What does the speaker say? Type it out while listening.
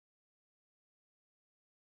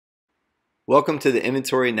Welcome to the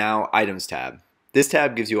Inventory Now Items tab. This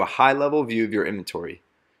tab gives you a high-level view of your inventory.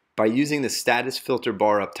 By using the status filter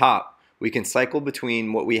bar up top, we can cycle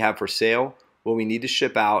between what we have for sale, what we need to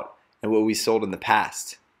ship out, and what we sold in the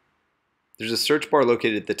past. There's a search bar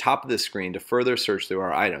located at the top of the screen to further search through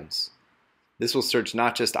our items. This will search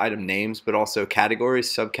not just item names, but also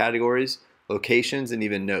categories, subcategories, locations, and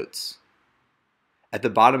even notes. At the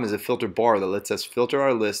bottom is a filter bar that lets us filter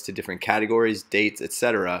our list to different categories, dates,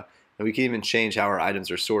 etc., and we can even change how our items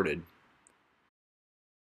are sorted.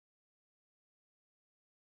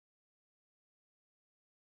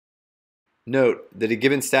 Note that a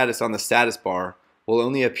given status on the status bar will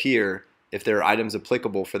only appear if there are items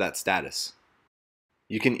applicable for that status.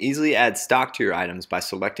 You can easily add stock to your items by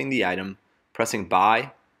selecting the item, pressing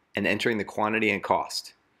buy, and entering the quantity and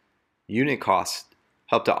cost. Unit costs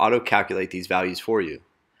help to auto-calculate these values for you.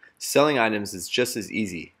 Selling items is just as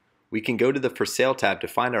easy. We can go to the For Sale tab to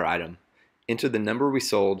find our item, enter the number we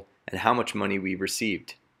sold, and how much money we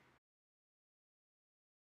received.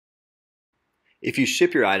 If you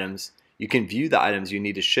ship your items, you can view the items you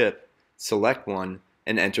need to ship, select one,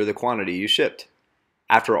 and enter the quantity you shipped.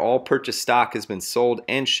 After all purchased stock has been sold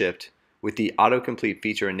and shipped, with the autocomplete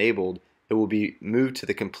feature enabled, it will be moved to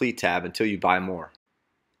the Complete tab until you buy more.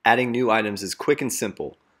 Adding new items is quick and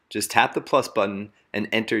simple. Just tap the plus button and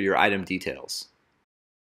enter your item details.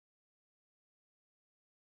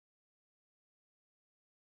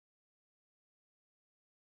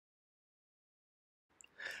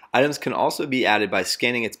 Items can also be added by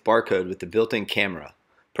scanning its barcode with the built-in camera.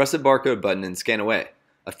 Press the barcode button and scan away.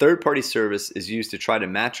 A third-party service is used to try to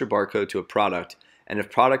match your barcode to a product, and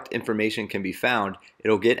if product information can be found,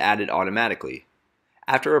 it'll get added automatically.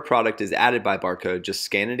 After a product is added by barcode, just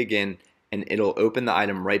scan it again and it'll open the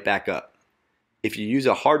item right back up. If you use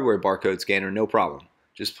a hardware barcode scanner, no problem.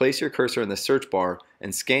 Just place your cursor in the search bar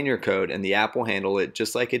and scan your code, and the app will handle it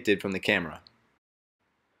just like it did from the camera.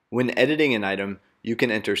 When editing an item, you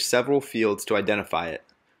can enter several fields to identify it.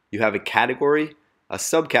 You have a category, a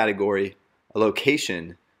subcategory, a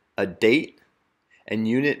location, a date, and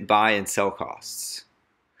unit buy and sell costs.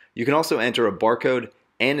 You can also enter a barcode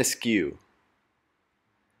and a SKU,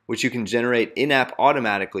 which you can generate in-app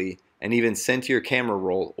automatically and even send to your camera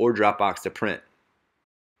roll or Dropbox to print.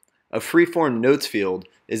 A freeform notes field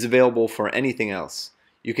is available for anything else.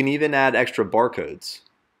 You can even add extra barcodes.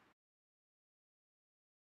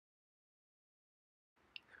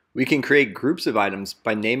 We can create groups of items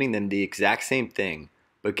by naming them the exact same thing,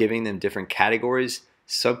 but giving them different categories,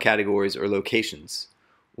 subcategories, or locations.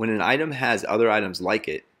 When an item has other items like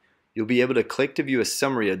it, you'll be able to click to view a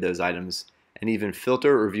summary of those items and even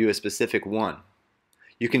filter or view a specific one.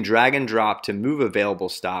 You can drag and drop to move available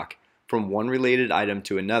stock from one related item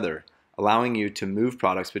to another, allowing you to move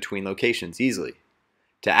products between locations easily.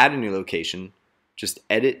 To add a new location, just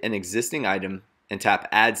edit an existing item and tap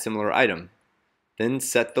Add Similar Item. Then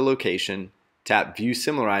set the location, tap View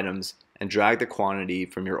Similar Items, and drag the quantity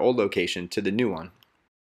from your old location to the new one.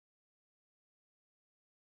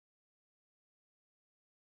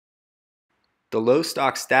 The Low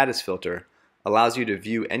Stock Status filter allows you to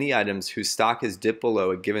view any items whose stock is dipped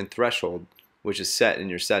below a given threshold, which is set in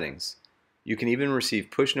your settings. You can even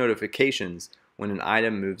receive push notifications when an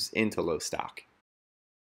item moves into low stock.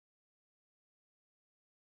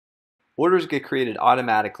 Orders get created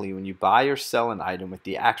automatically when you buy or sell an item with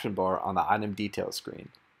the action bar on the item details screen.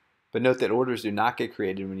 But note that orders do not get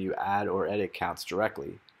created when you add or edit counts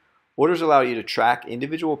directly. Orders allow you to track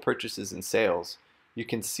individual purchases and sales. You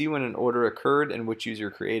can see when an order occurred and which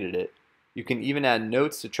user created it. You can even add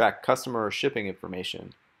notes to track customer or shipping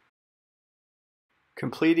information.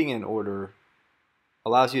 Completing an order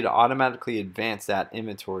allows you to automatically advance that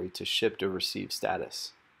inventory to shipped or received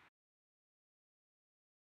status.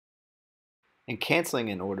 And canceling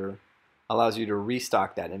an order allows you to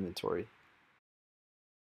restock that inventory.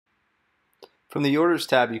 From the Orders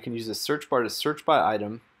tab, you can use the search bar to search by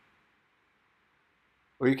item,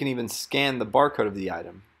 or you can even scan the barcode of the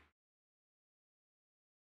item.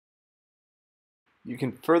 You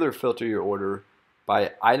can further filter your order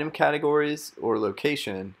by item categories or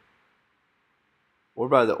location, or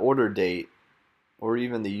by the order date, or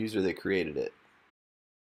even the user that created it.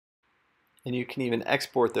 And you can even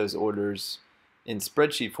export those orders in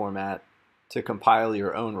spreadsheet format to compile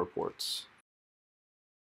your own reports.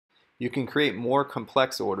 You can create more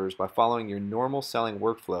complex orders by following your normal selling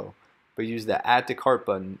workflow, but use the Add to Cart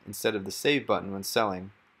button instead of the Save button when selling.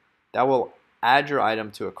 That will add your item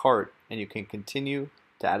to a cart, and you can continue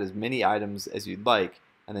to add as many items as you'd like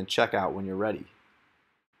and then check out when you're ready.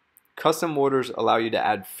 Custom orders allow you to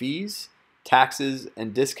add fees, taxes,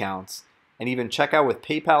 and discounts, and even check out with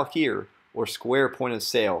PayPal here or square point of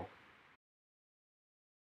sale.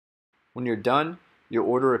 When you're done, your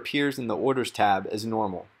order appears in the Orders tab as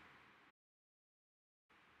normal.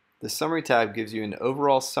 The Summary tab gives you an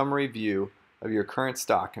overall summary view of your current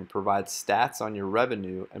stock and provides stats on your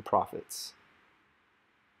revenue and profits.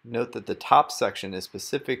 Note that the top section is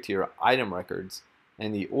specific to your item records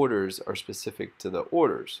and the orders are specific to the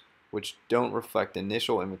orders, which don't reflect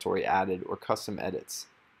initial inventory added or custom edits,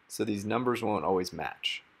 so these numbers won't always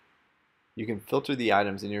match. You can filter the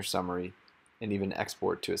items in your summary and even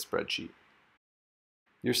export to a spreadsheet.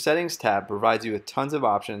 Your Settings tab provides you with tons of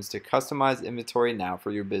options to customize inventory now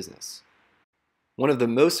for your business. One of the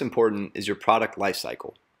most important is your product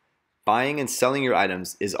lifecycle. Buying and selling your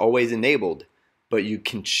items is always enabled, but you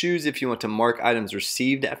can choose if you want to mark items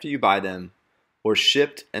received after you buy them or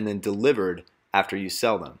shipped and then delivered after you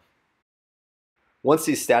sell them. Once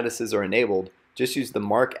these statuses are enabled, just use the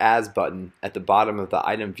Mark As button at the bottom of the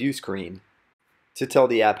item view screen to tell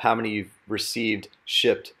the app how many you've received,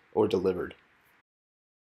 shipped, or delivered.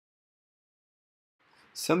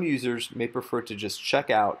 Some users may prefer to just check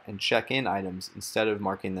out and check in items instead of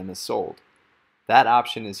marking them as sold. That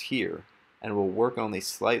option is here and will work only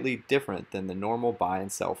slightly different than the normal buy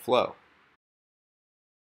and sell flow.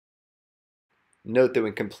 Note that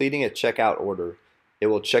when completing a checkout order, it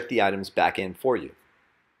will check the items back in for you.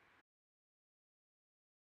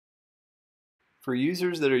 For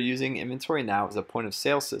users that are using Inventory Now as a point of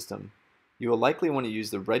sale system, you will likely want to use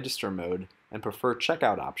the register mode and prefer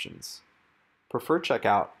checkout options. Prefer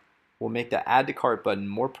checkout will make the Add to Cart button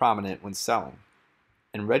more prominent when selling,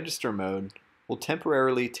 and register mode will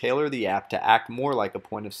temporarily tailor the app to act more like a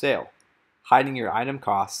point of sale, hiding your item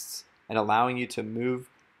costs and allowing you to move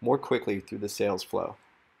more quickly through the sales flow.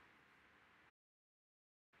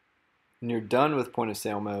 When you're done with point of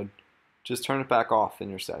sale mode, just turn it back off in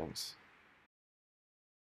your settings.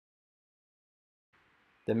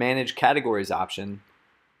 The Manage Categories option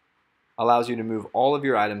allows you to move all of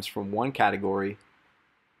your items from one category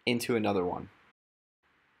into another one.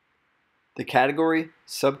 The category,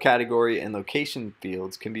 subcategory, and location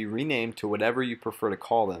fields can be renamed to whatever you prefer to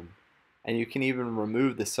call them, and you can even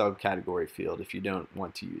remove the subcategory field if you don't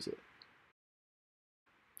want to use it.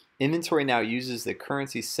 Inventory Now uses the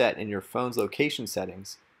currency set in your phone's location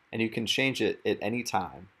settings, and you can change it at any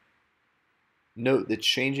time. Note that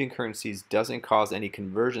changing currencies doesn't cause any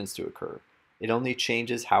conversions to occur. It only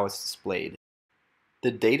changes how it's displayed.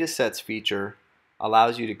 The Datasets feature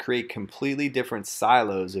allows you to create completely different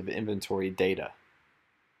silos of inventory data.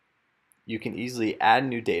 You can easily add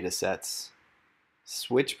new datasets,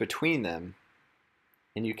 switch between them,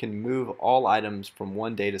 and you can move all items from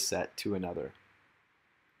one dataset to another.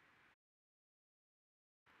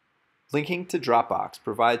 Linking to Dropbox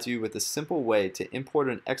provides you with a simple way to import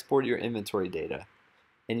and export your inventory data,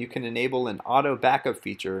 and you can enable an auto backup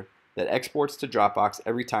feature that exports to Dropbox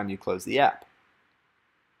every time you close the app.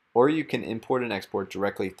 Or you can import and export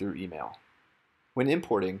directly through email. When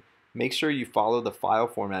importing, make sure you follow the file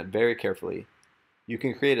format very carefully. You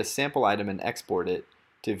can create a sample item and export it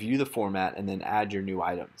to view the format and then add your new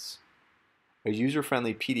items. A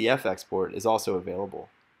user-friendly PDF export is also available.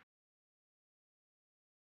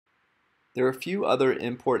 There are a few other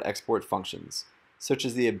import-export functions, such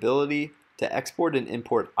as the ability to export and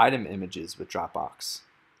import item images with Dropbox.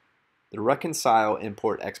 The reconcile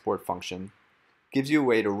import-export function gives you a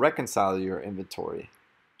way to reconcile your inventory.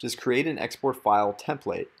 Just create an export file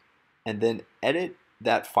template and then edit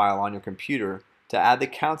that file on your computer to add the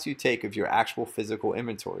counts you take of your actual physical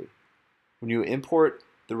inventory. When you import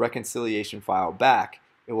the reconciliation file back,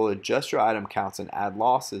 it will adjust your item counts and add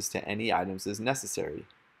losses to any items as necessary.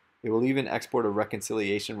 It will even export a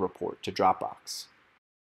reconciliation report to Dropbox.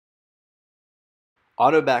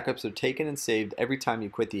 Auto backups are taken and saved every time you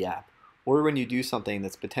quit the app, or when you do something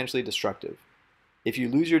that's potentially destructive. If you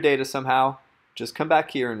lose your data somehow, just come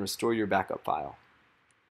back here and restore your backup file.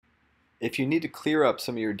 If you need to clear up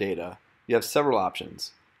some of your data, you have several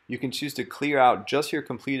options. You can choose to clear out just your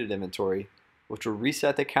completed inventory, which will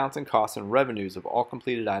reset the counts and costs and revenues of all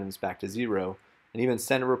completed items back to zero, and even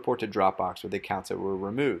send a report to Dropbox with the accounts that were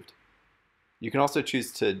removed. You can also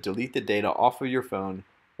choose to delete the data off of your phone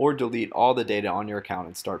or delete all the data on your account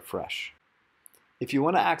and start fresh. If you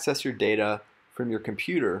want to access your data from your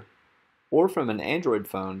computer or from an Android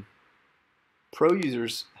phone, pro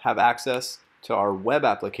users have access to our web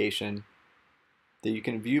application that you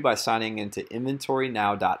can view by signing into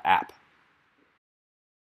inventorynow.app.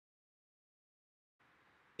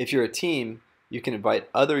 If you're a team, you can invite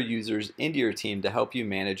other users into your team to help you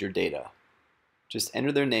manage your data. Just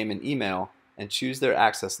enter their name and email and choose their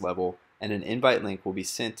access level, and an invite link will be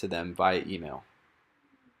sent to them via email.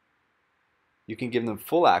 You can give them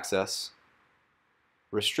full access,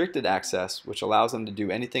 restricted access, which allows them to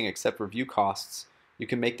do anything except review costs. You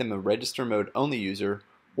can make them a register mode only user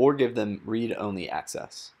or give them read-only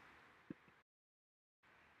access.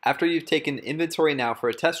 After you've taken Inventory Now for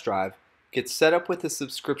a test drive, get set up with a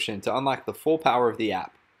subscription to unlock the full power of the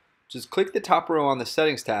app. Just click the top row on the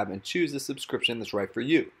Settings tab and choose the subscription that's right for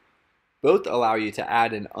you. Both allow you to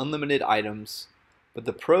add in unlimited items, but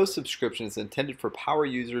the Pro subscription is intended for power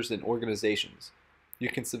users and organizations. You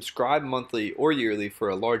can subscribe monthly or yearly for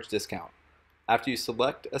a large discount. After you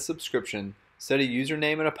select a subscription, set a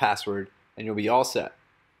username and a password, and you'll be all set.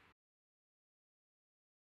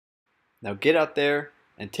 Now get out there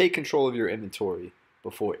and take control of your inventory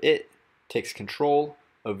before it takes control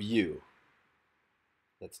of you.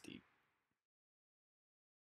 That's deep.